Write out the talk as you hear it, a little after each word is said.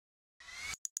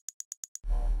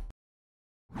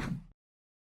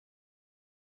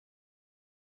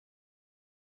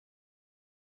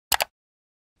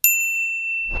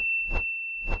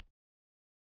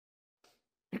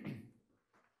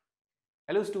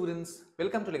Hello students,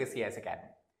 welcome to Legacy IAS Academy.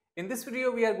 In this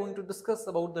video, we are going to discuss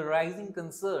about the rising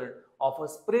concern of a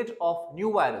spread of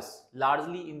new virus,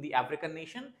 largely in the African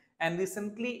nation and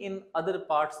recently in other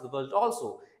parts of the world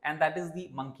also, and that is the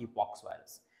monkeypox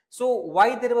virus. So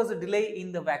why there was a delay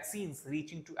in the vaccines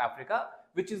reaching to Africa,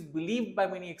 which is believed by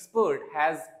many experts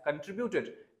has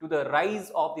contributed to the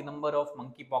rise of the number of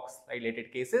monkeypox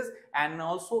related cases and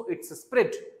also its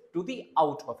spread to the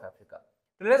out of Africa.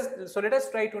 Let us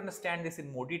try to understand this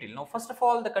in more detail. Now, first of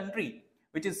all, the country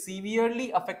which is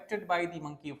severely affected by the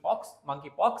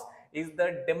monkeypox is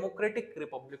the Democratic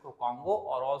Republic of Congo,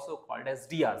 or also called as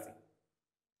DRC.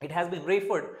 It has been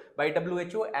referred by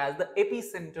WHO as the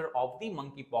epicenter of the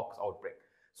monkeypox outbreak.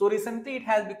 So recently it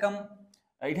has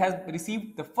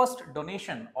received the first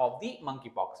donation of the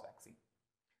monkeypox vaccine.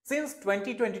 Since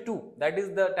 2022, that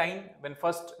is the time when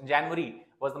 1st January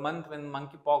was the month when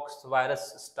monkeypox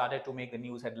virus started to make the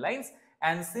news headlines,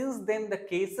 and since then the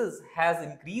cases has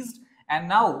increased, and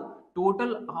now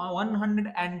total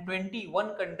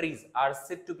 121 countries are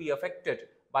said to be affected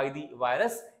by the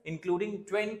virus, including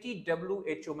 20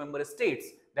 WHO member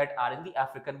states that are in the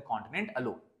African continent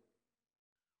alone.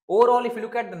 Overall, if you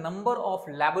look at the number of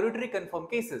laboratory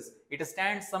confirmed cases, it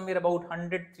stands somewhere about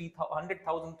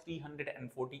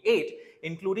 100,348,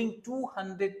 including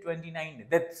 229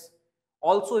 deaths.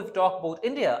 Also, if you talk about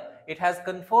India, it has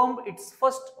confirmed its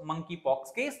first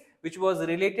monkeypox case, which was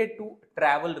related to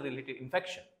travel-related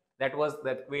infection. That was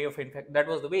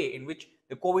the way in which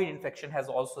the COVID infection has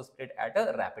also spread at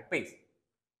a rapid pace.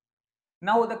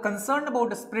 Now, the concern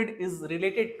about the spread is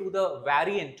related to the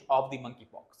variant of the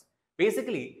monkeypox.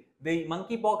 Basically, the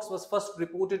monkeypox was first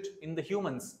reported in the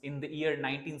humans in the year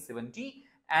 1970,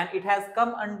 and it has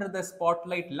come under the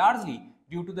spotlight largely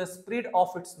due to the spread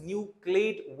of its new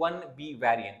clade 1b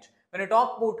variant. When I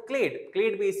talk about clade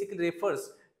basically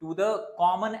refers to the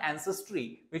common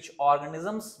ancestry which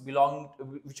organisms belong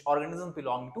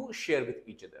to share with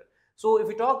each other. So if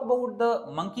we talk about the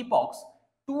monkeypox,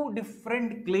 two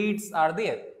different clades are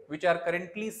there which are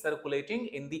currently circulating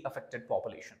in the affected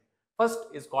population. First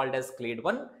is called as clade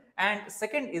 1 and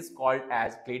second is called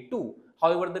as clade 2.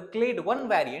 However, the clade 1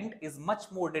 variant is much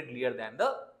more deadlier than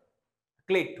the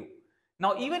clade 2.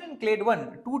 Now, even in clade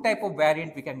 1, two type of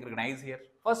variant we can recognize here.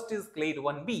 First is clade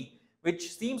 1b,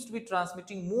 which seems to be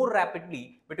transmitting more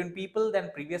rapidly between people than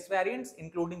previous variants,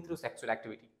 including through sexual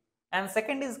activity. And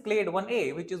second is clade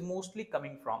 1a, which is mostly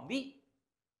coming from the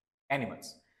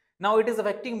animals. Now, it is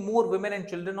affecting more women and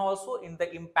children also in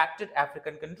the impacted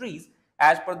African countries,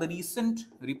 as per the recent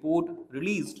report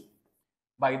released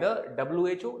by the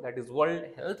WHO, that is World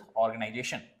Health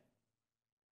Organization.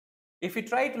 If we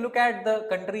try to look at the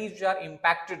countries which are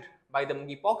impacted by the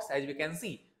monkeypox, as we can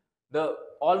see,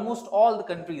 almost all the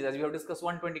countries, as we have discussed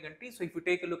 120 countries, so if you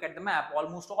take a look at the map,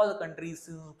 almost all the countries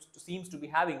seems to be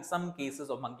having some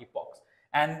cases of monkeypox.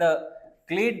 And the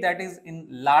clade that is in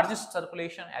largest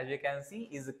circulation, as you can see,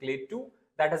 is the clade 2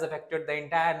 that has affected the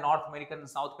entire North American and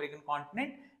South American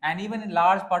continent, and even in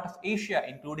large part of Asia,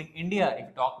 including India. If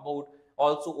you talk about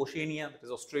also Oceania, that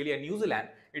is Australia and New Zealand,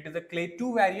 it is a clade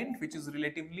 2 variant which is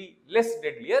relatively less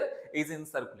deadlier, is in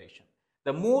circulation.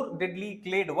 The more deadly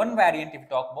clade 1 variant, if you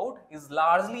talk about, is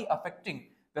largely affecting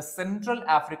the Central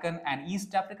African and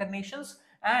East African nations,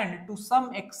 and to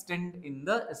some extent in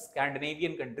the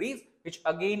Scandinavian countries, which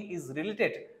again is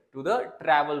related to the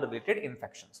travel related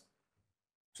infections.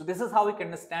 So this is how we can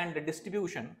understand the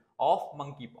distribution of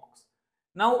monkeypox.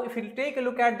 Now, if you take a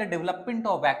look at the development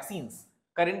of vaccines,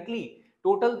 currently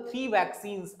total 3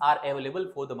 vaccines are available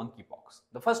for the monkeypox.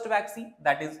 The first vaccine,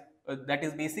 that is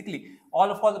basically all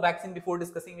the vaccine. Before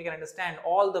discussing, we can understand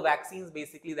all the vaccines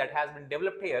basically that has been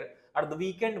developed here are the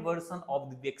weakened version of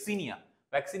the vaccinia.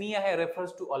 Vaccinia here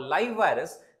refers to a live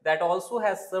virus that also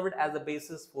has served as a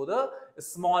basis for the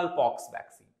smallpox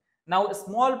vaccine. Now,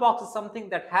 smallpox is something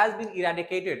that has been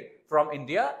eradicated from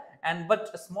India,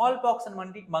 but smallpox and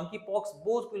monkeypox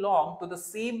both belong to the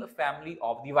same family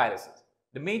of the viruses.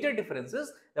 The major difference is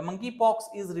the monkeypox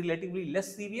is relatively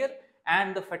less severe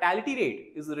and the fatality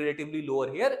rate is relatively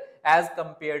lower here as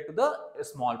compared to the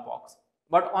smallpox.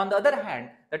 But on the other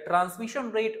hand, the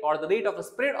transmission rate or the rate of the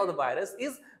spread of the virus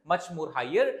is much more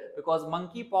higher because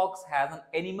monkeypox has an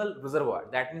animal reservoir.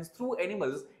 That means through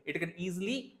animals, it can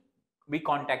easily be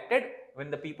contacted when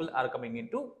the people are coming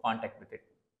into contact with it.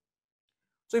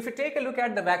 So if you take a look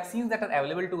at the vaccines that are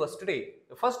available to us today,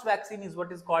 the first vaccine is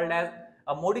what is called as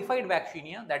a modified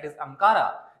vaccinia, that is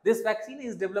Ankara. This vaccine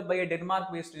is developed by a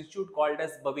Denmark-based institute called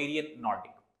as Bavarian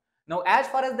Nordic. Now, as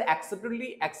far as the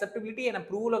acceptability and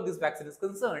approval of this vaccine is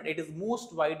concerned, it is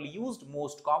most widely used,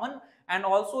 most common, and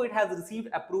also it has received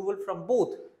approval from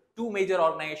both two major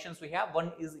organizations we have.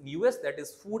 One is in US, that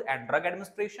is Food and Drug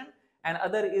Administration, and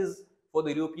other is for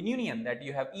the European Union, that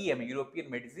you have EMA, European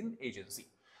Medicine Agency.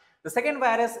 The second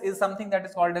virus is something that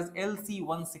is called as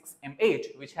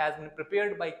LC16MH, which has been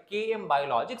prepared by KM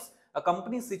Biologics, a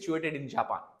company situated in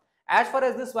Japan. As far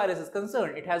as this virus is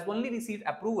concerned, it has only received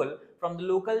approval from the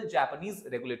local Japanese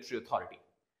regulatory authority.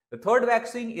 The third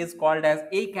vaccine is called as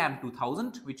ACAM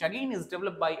 2000, which again is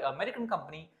developed by an American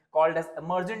company called as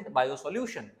Emergent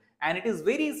Biosolution, and it is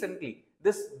very recently,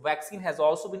 this vaccine has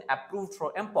also been approved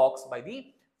for Mpox by the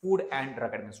Food and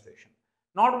Drug Administration.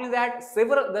 Not only that,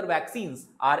 several other vaccines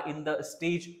are in the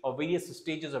stage of various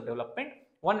stages of development.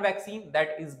 One vaccine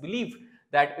that is believed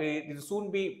that it will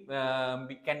soon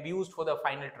can be used for the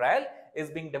final trial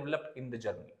is being developed in the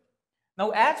Germany.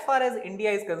 Now, as far as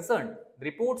India is concerned, the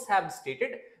reports have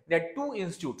stated that two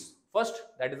institutes, first,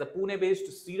 that is the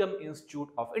Pune-based Serum Institute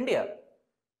of India,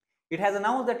 it has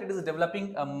announced that it is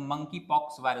developing a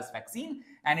monkeypox virus vaccine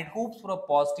and it hopes for a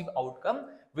positive outcome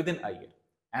within a year.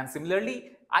 And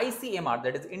similarly, ICMR,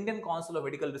 that is Indian Council of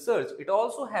Medical Research, it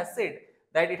also has said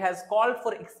that it has called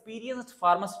for experienced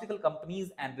pharmaceutical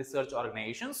companies and research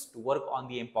organizations to work on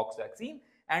the Mpox vaccine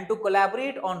and to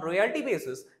collaborate on royalty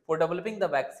basis for developing the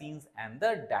vaccines and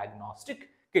the diagnostic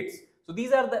kits. So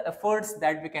these are the efforts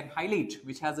that we can highlight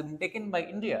which has been taken by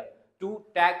India to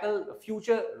tackle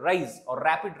future rise or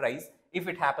rapid rise if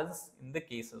it happens in the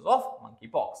cases of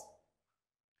monkeypox.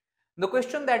 The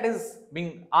question that is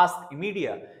being asked in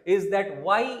media is that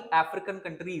why African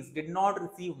countries did not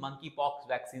receive monkeypox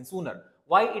vaccine sooner,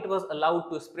 why it was allowed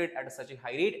to spread at such a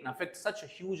high rate and affect such a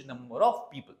huge number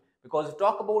of people. Because if you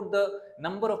talk about the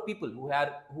number of people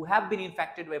who have been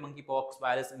infected by monkeypox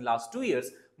virus in the last 2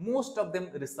 years, most of them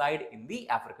reside in the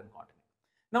African continent.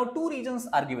 Now, two reasons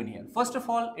are given here. First of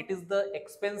all, it is the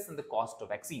expense and the cost of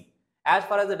vaccine. As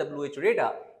far as the WHO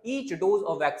data, each dose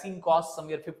of vaccine costs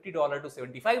somewhere $50 to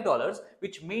 $75,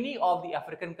 which many of the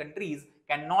African countries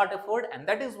cannot afford, and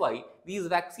that is why these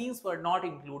vaccines were not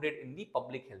included in the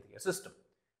public healthcare system.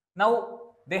 Now,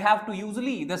 they have to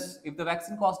usually, if the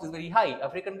vaccine cost is very high,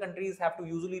 African countries have to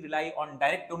usually rely on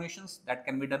direct donations that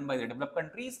can be done by the developed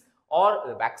countries or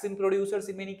the vaccine producers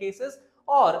in many cases,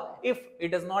 or if it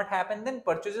does not happen, then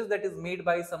purchases that is made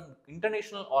by some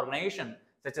international organization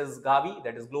such as Gavi,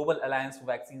 that is Global Alliance for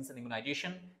Vaccines and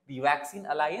Immunization, the Vaccine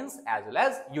Alliance, as well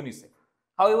as UNICEF.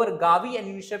 However, Gavi and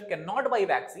UNICEF cannot buy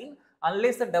vaccine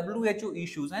unless the WHO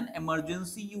issues an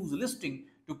emergency use listing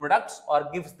to products or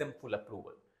gives them full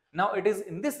approval. Now, it is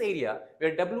in this area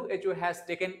where WHO has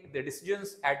taken the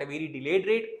decisions at a very delayed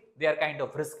rate. They are kind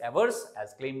of risk averse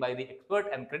as claimed by the expert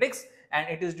and critics, and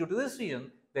it is due to this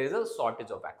reason there is a shortage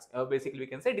of vaccine. Basically, we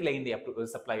can say delay in the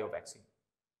supply of vaccine.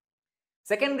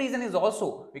 Second reason is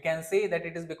also, we can say that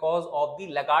it is because of the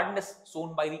laggardness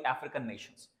shown by the African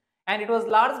nations. And it was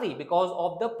largely because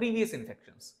of the previous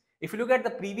infections. If you look at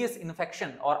the previous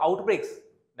infection or outbreaks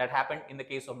that happened in the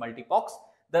case of monkeypox,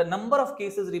 the number of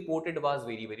cases reported was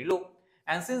very, very low.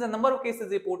 And since the number of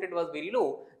cases reported was very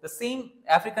low, the same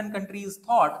African countries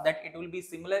thought that it will be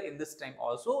similar in this time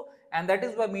also. And that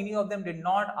is why many of them did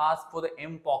not ask for the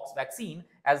Mpox vaccine,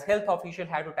 as health officials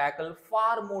had to tackle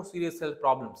far more serious health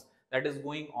problems that is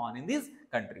going on in these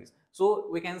countries. So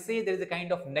we can say there is a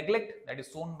kind of neglect that is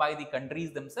shown by the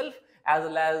countries themselves, as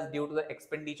well as due to the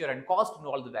expenditure and cost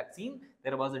involved in the vaccine,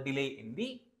 there was a delay in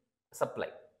the supply.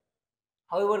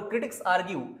 However, critics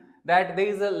argue that there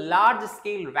is a large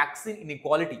scale vaccine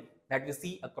inequality that we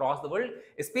see across the world,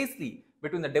 especially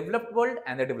between the developed world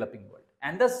and the developing world.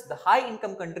 And thus, the high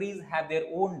income countries have their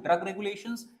own drug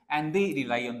regulations and they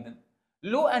rely on them.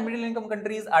 Low and middle income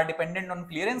countries are dependent on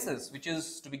clearances, which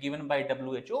is to be given by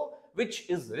WHO, which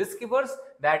is risk averse,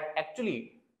 that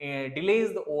actually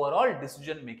delays the overall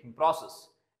decision making process.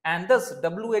 And thus,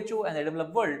 WHO and the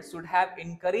developed world should have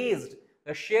encouraged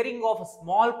the sharing of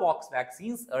smallpox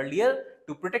vaccines earlier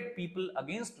to protect people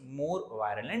against more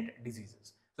virulent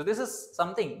diseases. So this is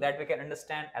something that we can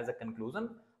understand as a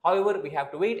conclusion. However, we have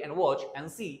to wait and watch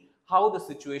and see how the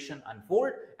situation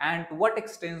unfold and to what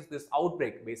extent this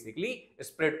outbreak basically is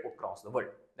spread across the world.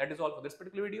 That is all for this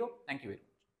particular video. Thank you very much.